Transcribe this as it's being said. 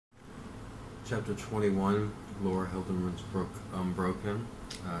Chapter 21, Laura Hillenbrand's book, Unbroken.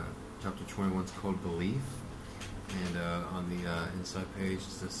 Chapter 21 is called Belief. And on the inside page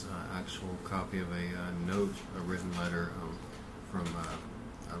is this actual copy of a note, a written letter from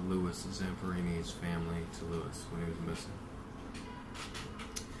Louis Zamperini's family to Louis when he was missing.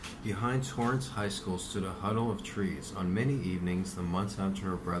 Behind Torrance High School stood a huddle of trees. On many evenings, the months after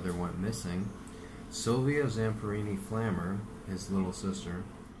her brother went missing, Sylvia Zamperini Flammer, his little sister,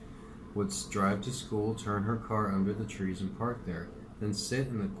 would drive to school, turn her car under the trees and park there, then sit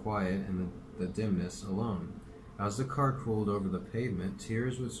in the quiet and the dimness alone. As the car cooled over the pavement,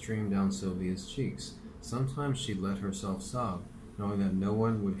 tears would stream down Sylvia's cheeks. Sometimes she'd let herself sob, knowing that no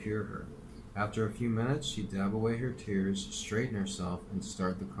one would hear her. After a few minutes, she'd dab away her tears, straighten herself, and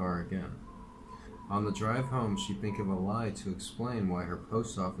start the car again. On the drive home, she'd think of a lie to explain why her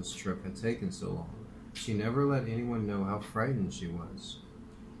post office trip had taken so long. She never let anyone know how frightened she was.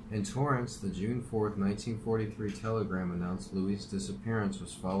 In Torrance, the June 4th, 1943 telegram announced Louis' disappearance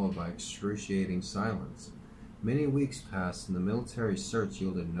was followed by excruciating silence. Many weeks passed, and the military search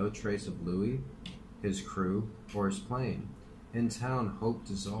yielded no trace of Louis, his crew, or his plane. In town, hope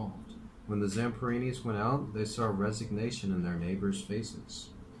dissolved. When the Zamperinis went out, they saw resignation in their neighbors' faces.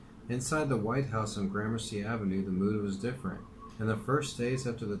 Inside the White House on Gramercy Avenue, the mood was different. In the first days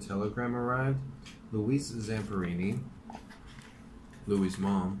after the telegram arrived, Louise Zamperini, Louis'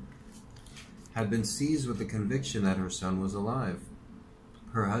 mom, had been seized with the conviction that her son was alive.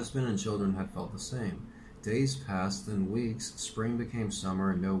 Her husband and children had felt the same. Days passed, then weeks, spring became summer,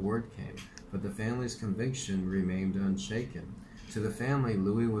 and no word came, but the family's conviction remained unshaken. To the family,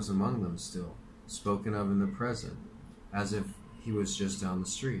 Louis was among them still, spoken of in the present, as if he was just down the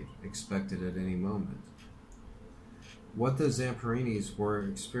street, expected at any moment. What the Zamperinis were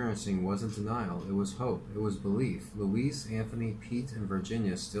experiencing wasn't denial, it was hope, it was belief. Louise, Anthony, Pete, and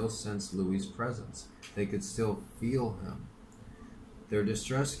Virginia still sensed Louis' presence. They could still feel him. Their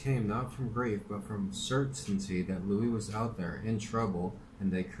distress came not from grief, but from certainty that Louis was out there, in trouble,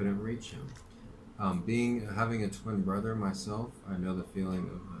 and they couldn't reach him. Having a twin brother myself, I know the feeling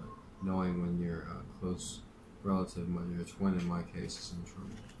of knowing when your close relative, when your twin in my case, is in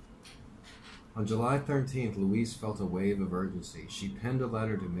trouble. On July 13th, Louise felt a wave of urgency. She penned a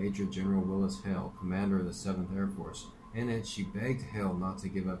letter to Major General Willis Hale, commander of the 7th Air Force. In it, she begged Hale not to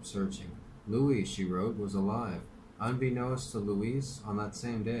give up searching. Louis, she wrote, was alive. Unbeknownst to Louise, on that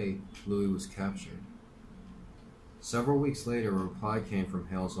same day, Louis was captured. Several weeks later, a reply came from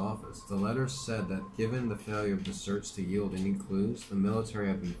Hale's office. The letter said that given the failure of the search to yield any clues, the military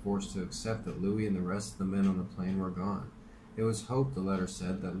had been forced to accept that Louis and the rest of the men on the plane were gone. It was hoped, the letter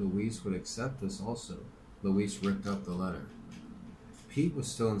said, that Louise would accept this also. Louise ripped up the letter. Pete was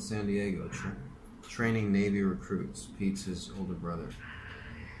still in San Diego, training Navy recruits. Pete's his older brother.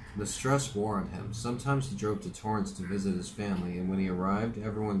 The stress wore on him. Sometimes he drove to Torrance to visit his family, and when he arrived,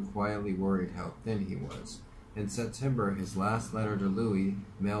 everyone quietly worried how thin he was. In September, his last letter to Louis,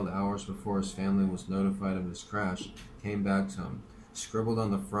 mailed hours before his family was notified of his crash, came back to him, scribbled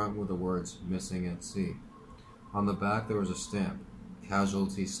on the front with the words, "Missing at sea." On the back there was a stamp,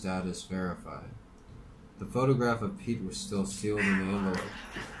 "Casualty status verified." The photograph of Pete was still sealed in the envelope.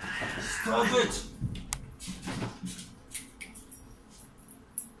 Stop it!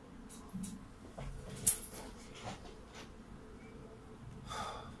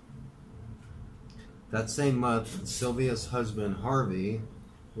 That same month, Sylvia's husband, Harvey,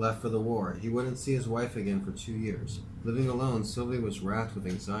 left for the war. He wouldn't see his wife again for 2 years. Living alone, Sylvia was racked with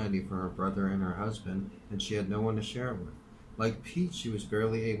anxiety for her brother and her husband, and she had no one to share it with. Like Pete, she was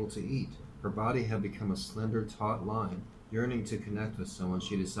barely able to eat. Her body had become a slender, taut line. Yearning to connect with someone,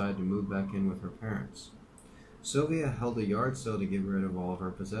 she decided to move back in with her parents. Sylvia held a yard sale to get rid of all of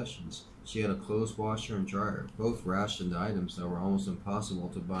her possessions. She had a clothes washer and dryer, both rationed items that were almost impossible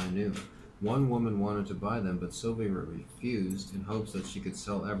to buy new. One woman wanted to buy them, but Sylvia refused in hopes that she could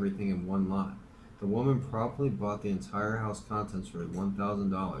sell everything in one lot. The woman promptly bought the entire house contents for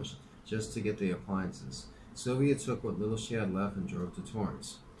 $1,000 just to get the appliances. Sylvia took what little she had left and drove to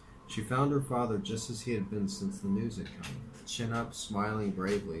Torrance. She found her father just as he had been since the news had come, chin up, smiling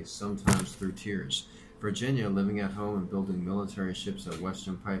bravely, sometimes through tears. Virginia, living at home and building military ships at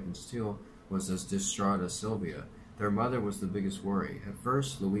Western Pipe and Steel, was as distraught as Sylvia. Their mother was the biggest worry. At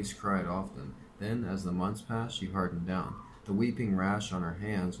first, Louise cried often. Then, as the months passed, she hardened down. The weeping rash on her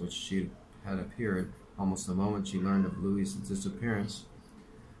hands, which had appeared almost the moment she learned of Louis' disappearance,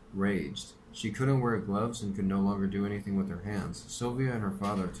 raged. She couldn't wear gloves and could no longer do anything with her hands. Sylvia and her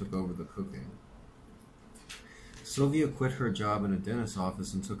father took over the cooking. Sylvia quit her job in a dentist's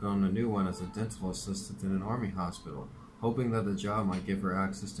office and took on a new one as a dental assistant in an army hospital. hoping that the job might give her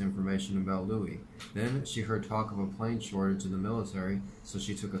access to information about Louis. Then she heard talk of a plane shortage in the military, so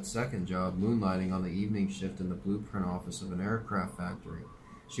she took a second job moonlighting on the evening shift in the blueprint office of an aircraft factory.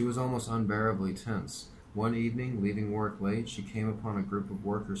 She was almost unbearably tense. One evening, leaving work late, she came upon a group of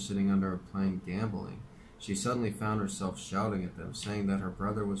workers sitting under a plane gambling. She suddenly found herself shouting at them, saying that her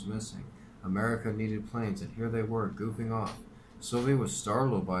brother was missing. America needed planes, and here they were, goofing off. Sylvia was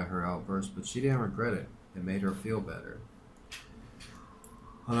startled by her outburst, but she didn't regret it. It made her feel better.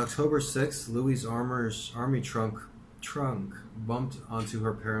 On October 6th, Louis's army trunk bumped onto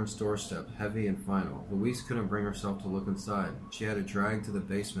her parents' doorstep, heavy and final. Louise couldn't bring herself to look inside. She had it dragged to the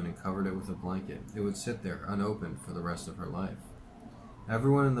basement and covered it with a blanket. It would sit there, unopened, for the rest of her life.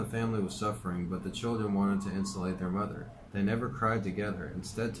 Everyone in the family was suffering, but the children wanted to insulate their mother. They never cried together,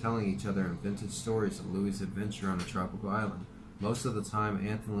 instead telling each other invented stories of Louis's adventure on a tropical island. Most of the time,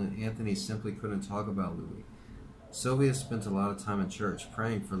 Anthony simply couldn't talk about Louis. Sylvia spent a lot of time in church,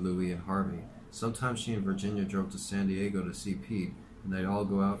 praying for Louis and Harvey. Sometimes she and Virginia drove to San Diego to see Pete, and they'd all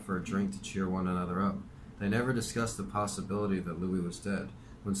go out for a drink to cheer one another up. They never discussed the possibility that Louis was dead.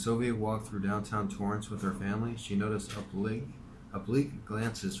 When Sylvia walked through downtown Torrance with her family, she noticed oblique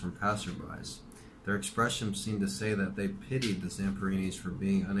glances from passerbys. Their expressions seemed to say that they pitied the Zamparinis for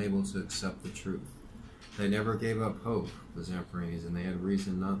being unable to accept the truth. They never gave up hope, the Zamparinis, and they had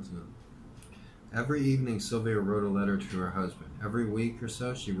reason not to. Every evening, Sylvia wrote a letter to her husband. Every week or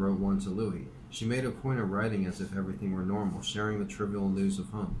so, she wrote one to Louis. She made a point of writing as if everything were normal, sharing the trivial news of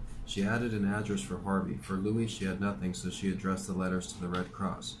home. She added an address for Harvey. For Louis, she had nothing, so she addressed the letters to the Red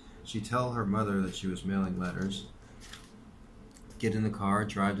Cross. She'd tell her mother that she was mailing letters, get in the car,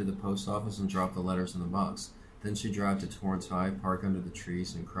 drive to the post office, and drop the letters in the box. Then she'd drive to Torrance High, park under the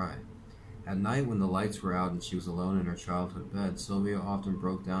trees, and cry. At night, when the lights were out and she was alone in her childhood bed, Sylvia often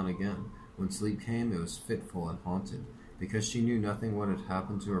broke down again. When sleep came, it was fitful and haunted. Because she knew nothing what had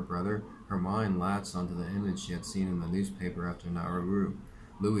happened to her brother, her mind latched onto the image she had seen in the newspaper after Nauru,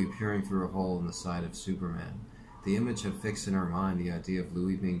 Louis peering through a hole in the side of Superman. The image had fixed in her mind the idea of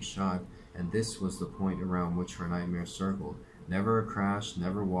Louis being shot, and this was the point around which her nightmare circled. Never a crash,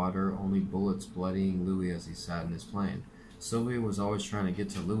 never water, only bullets bloodying Louis as he sat in his plane. Sylvia was always trying to get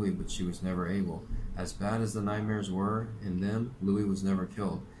to Louis, but she was never able. As bad as the nightmares were in them, Louis was never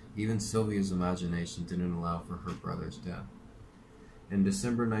killed. Even Sylvia's imagination didn't allow for her brother's death. In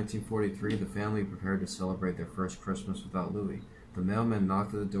December 1943, the family prepared to celebrate their first Christmas without Louis. The mailman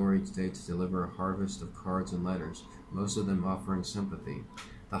knocked at the door each day to deliver a harvest of cards and letters, most of them offering sympathy.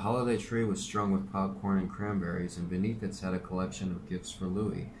 The holiday tree was strung with popcorn and cranberries, and beneath it sat a collection of gifts for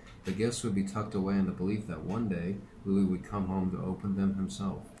Louis. The gifts would be tucked away in the belief that one day Louis would come home to open them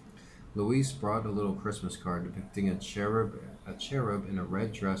himself. Louise brought a little Christmas card depicting a cherub in a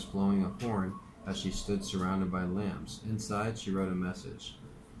red dress blowing a horn as she stood surrounded by lambs. Inside, she wrote a message.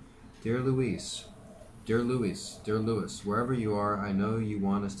 Dear Louis, wherever you are, I know you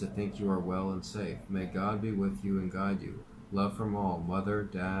want us to think you are well and safe. May God be with you and guide you. Love from all, Mother,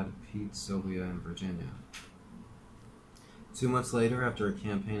 Dad, Pete, Sylvia, and Virginia. 2 months later, after a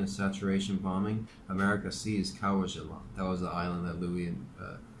campaign of saturation bombing, America seized Kwajalein. That was the island that Louis and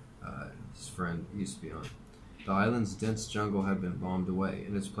his friend used to be on. The island's dense jungle had been bombed away.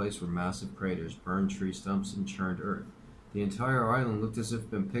 In its place were massive craters, burned tree stumps, and churned earth. The entire island looked as if it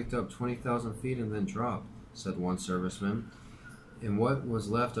had been picked up 20,000 feet and then dropped, said one serviceman. In what was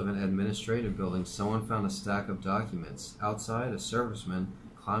left of an administrative building, someone found a stack of documents. Outside, a serviceman,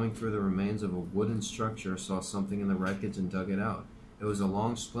 climbing through the remains of a wooden structure, saw something in the wreckage and dug it out. It was a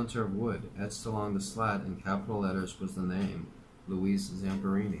long splinter of wood. Etched along the slat in capital letters was the name, Louis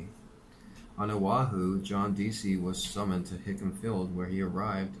Zamparini. On Oahu, John Deasy was summoned to Hickam Field. Where he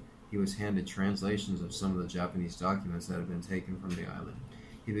arrived, he was handed translations of some of the Japanese documents that had been taken from the island.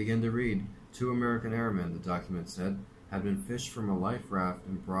 He began to read. 2 American airmen, the document said, had been fished from a life raft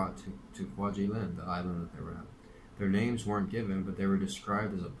and brought to Kwajalein, the island that they were at. Their names weren't given, but they were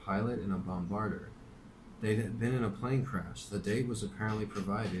described as a pilot and a bombarder. They had been in a plane crash. The date was apparently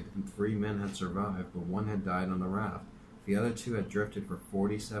provided, and 3 men had survived, but 1 had died on the raft. The other 2 had drifted for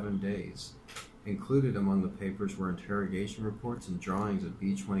 47 days. Included among the papers were interrogation reports and drawings of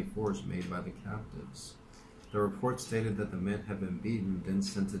B-24s made by the captives. The report stated that the men had been beaten, then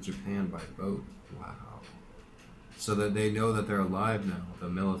sent to Japan by boat. Wow. So that they know that they're alive now. The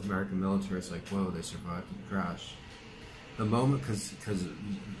American military is like, whoa, they survived the crash. The moment, because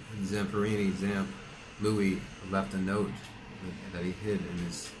Louis left a note that he hid in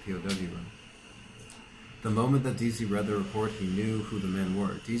his POW room. The moment that Deasy read the report, he knew who the men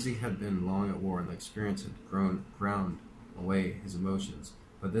were. Deasy had been long at war, and the experience had ground away his emotions.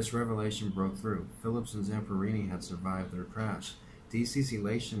 But this revelation broke through. Phillips and Zamperini had survived their crash. DC's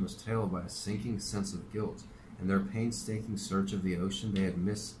elation was tailed by a sinking sense of guilt. In their painstaking search of the ocean, they had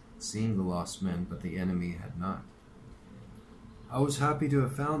missed seeing the lost men, but the enemy had not. I was happy to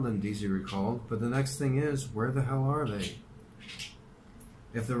have found them, DC recalled, but the next thing is, where the hell are they?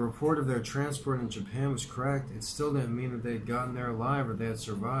 If the report of their transport in Japan was correct, it still didn't mean that they had gotten there alive or they had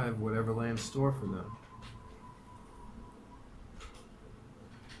survived whatever lay in store for them.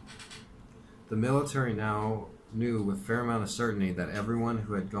 The military now knew with fair amount of certainty that everyone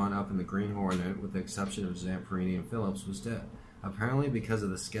who had gone up in the Green Hornet, with the exception of Zamperini and Phillips, was dead. Apparently because of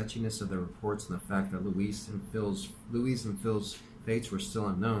the sketchiness of the reports and the fact that Louise and Phil's fates were still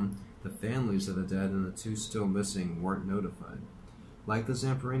unknown, the families of the dead and the two still missing weren't notified. Like the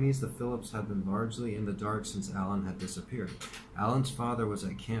Zamperinis, the Phillips had been largely in the dark since Alan had disappeared. Alan's father was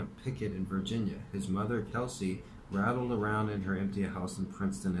at Camp Pickett in Virginia. His mother, Kelsey, rattled around in her empty house in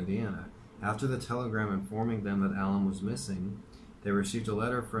Princeton, Indiana. After the telegram informing them that Alan was missing, they received a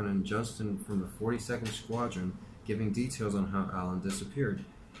letter for an injunction from the 42nd Squadron giving details on how Alan disappeared.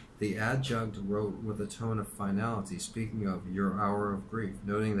 The adjutant wrote with a tone of finality, speaking of your hour of grief,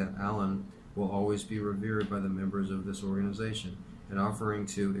 noting that Alan will always be revered by the members of this organization, and offering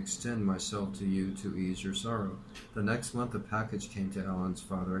to extend myself to you to ease your sorrow. The next month a package came to Alan's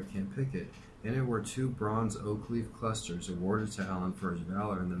father at Camp Pickett. In it were 2 bronze oak leaf clusters awarded to Alan for his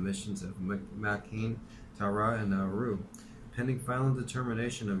valor in the missions of Makin, Tara, and Nauru. Pending final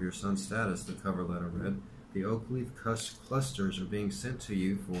determination of your son's status, the cover letter read, the oak leaf clusters are being sent to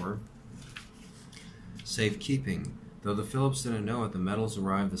you for safekeeping. Though the Phillips didn't know it, the medals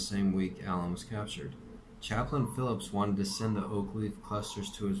arrived the same week Alan was captured. Chaplain Phillips wanted to send the oak leaf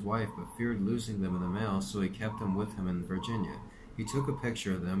clusters to his wife, but feared losing them in the mail, so he kept them with him in Virginia. He took a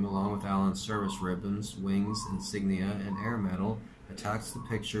picture of them, along with Alan's service ribbons, wings, insignia, and air medal, attached the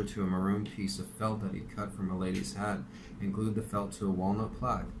picture to a maroon piece of felt that he'd cut from a lady's hat, and glued the felt to a walnut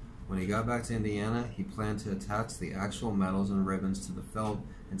plaque. When he got back to Indiana, he planned to attach the actual medals and ribbons to the felt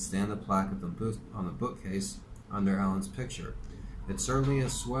and stand the plaque on the bookcase under Alan's picture. It certainly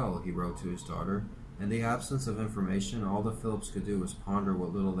is swell, he wrote to his daughter. In the absence of information, all the Phillips could do was ponder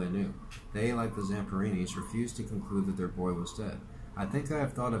what little they knew. They, like the Zamperinis, refused to conclude that their boy was dead. I think I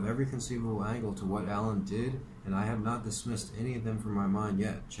have thought of every conceivable angle to what Alan did, and I have not dismissed any of them from my mind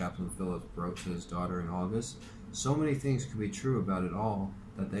yet, Chaplain Phillips wrote to his daughter in August. So many things could be true about it all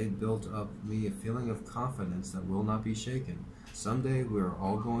that they built up me a feeling of confidence that will not be shaken. Someday we are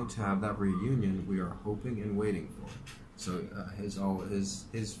all going to have that reunion we are hoping and waiting for. So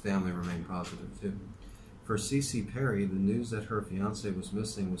his family remained positive too. For C.C. Perry, the news that her fiancé was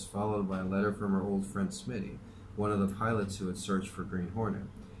missing was followed by a letter from her old friend Smitty, one of the pilots who had searched for Green Hornet.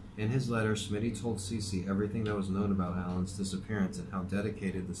 In his letter, Smitty told C.C. everything that was known about Alan's disappearance and how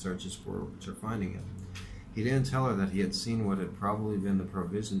dedicated the searches were to finding him. He didn't tell her that he had seen what had probably been the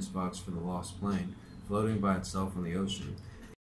provisions box for the lost plane, floating by itself on the ocean.